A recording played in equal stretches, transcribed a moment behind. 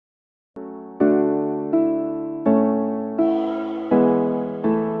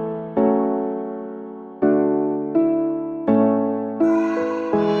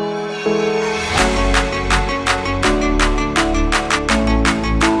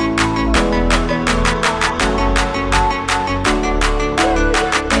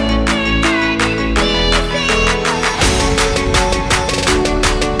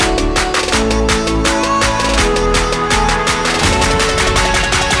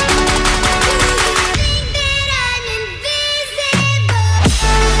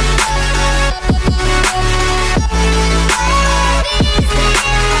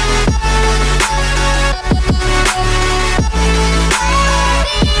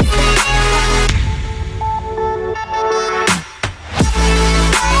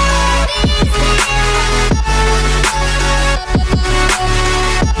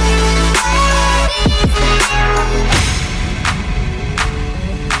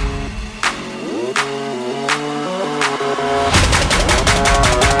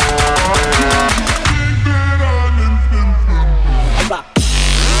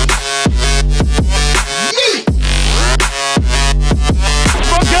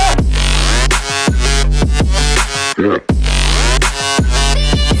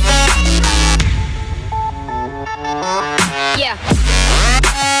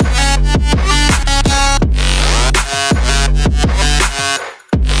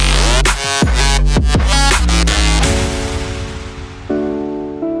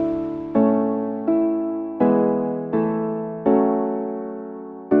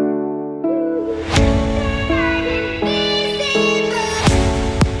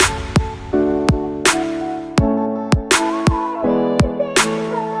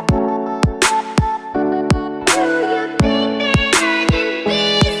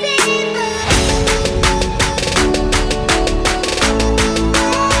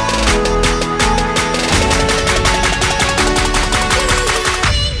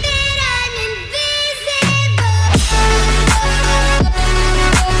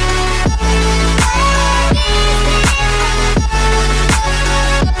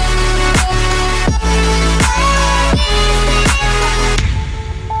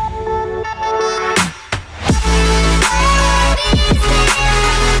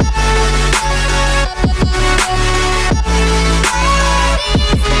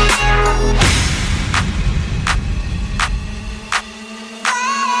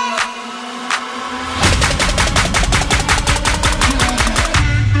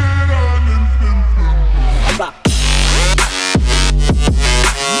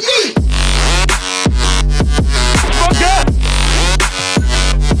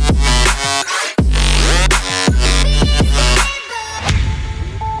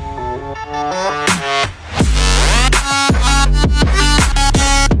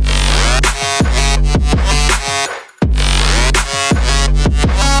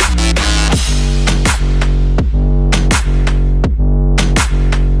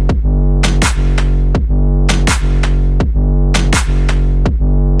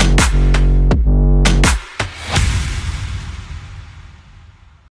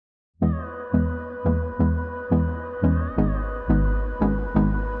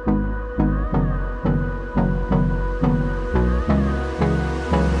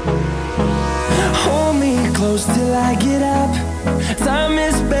I get up, time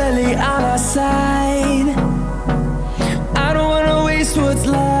is barely on our side. I don't wanna waste what's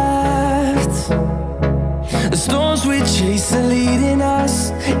left. The storms we chase are leading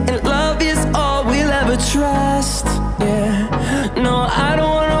us, and love is all we'll ever trust. Yeah, no, I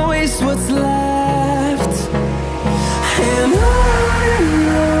don't wanna waste what's left. And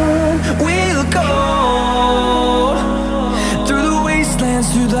on we'll go, through the wastelands,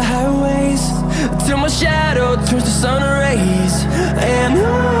 through the highways, till my shadow turns to sun rays. And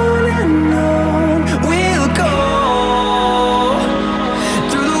on we'll go,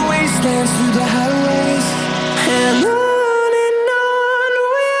 through the wastelands, through the highways, and on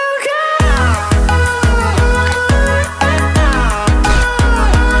we'll go.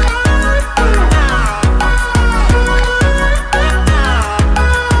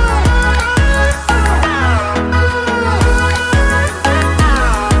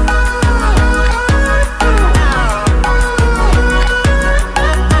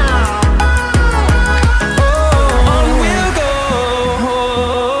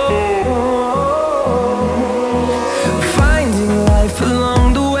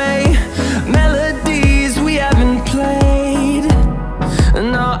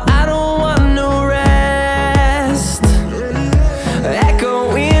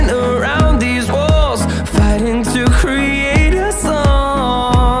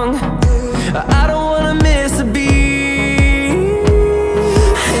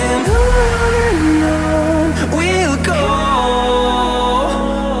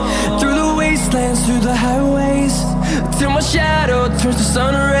 Through the highways, till my shadow turns to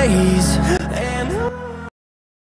sun rays.